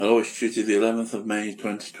Hello, it's Tuesday the 11th of May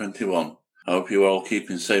 2021. I hope you are all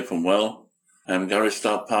keeping safe and well. I am Garry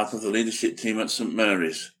Stott, part of the leadership team at St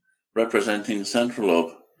Mary's, representing Central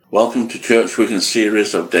Hub. Welcome to Church Wigan's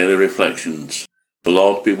series of daily reflections. The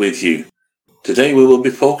Lord be with you. Today we will be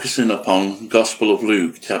focusing upon Gospel of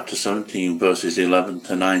Luke, chapter 17, verses 11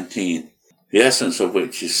 to 19, the essence of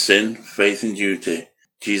which is sin, faith and duty.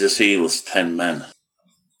 Jesus heals 10 men.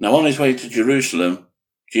 Now on his way to Jerusalem,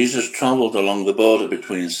 Jesus travelled along the border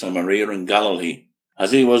between Samaria and Galilee.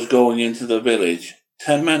 As he was going into the village,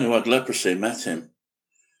 10 men who had leprosy met him.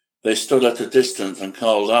 They stood at a distance and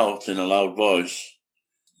called out in a loud voice,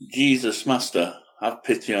 "Jesus, Master, have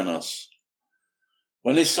pity on us."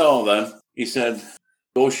 When he saw them, he said,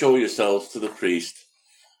 "Go show yourselves to the priest."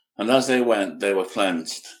 And as they went, they were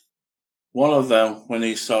cleansed. One of them, when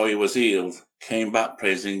he saw he was healed, came back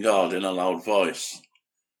praising God in a loud voice.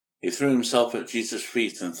 He threw himself at Jesus'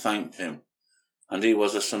 feet and thanked him, and he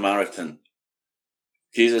was a Samaritan.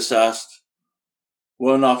 Jesus asked,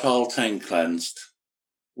 "Were not all 10 cleansed?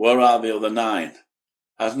 Where are the other 9?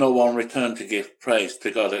 Has no one returned to give praise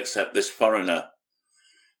to God except this foreigner?"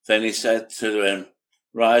 Then he said to him,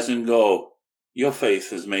 "Rise and go. Your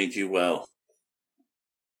faith has made you well."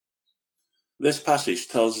 This passage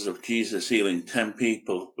tells us of Jesus healing 10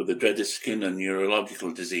 people with the dreaded skin and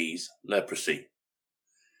neurological disease, leprosy.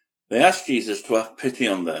 They asked Jesus to have pity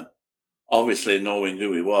on them, obviously knowing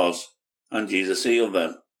who he was, and Jesus healed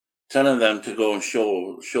them, telling them to go and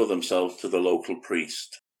show themselves to the local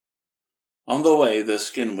priest. On the way, their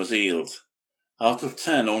skin was healed. Out of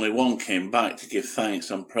 10, only 1 came back to give thanks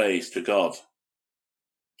and praise to God.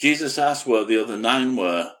 Jesus asked where the other 9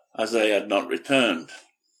 were, as they had not returned.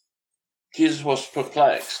 Jesus was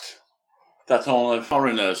perplexed that only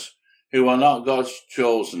foreigners who were not God's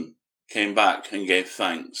chosen came back and gave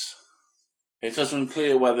thanks. It is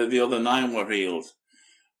unclear whether the other 9 were healed,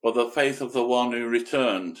 but the faith of the one who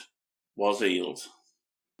returned was healed.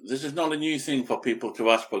 This is not a new thing for people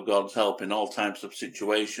to ask for God's help in all types of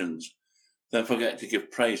situations, then forget to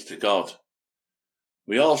give praise to God.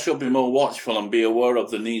 We all should be more watchful and be aware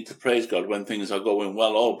of the need to praise God when things are going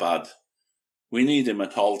well or bad. We need him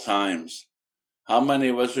at all times. How many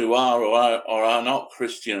of us who are or are not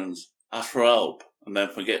Christians ask for help and then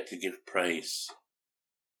forget to give praise?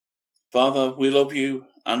 Father, we love you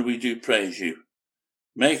and we do praise you.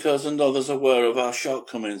 Make us and others aware of our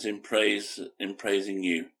shortcomings in praising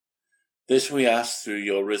you. This we ask through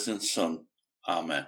your risen Son. Amen.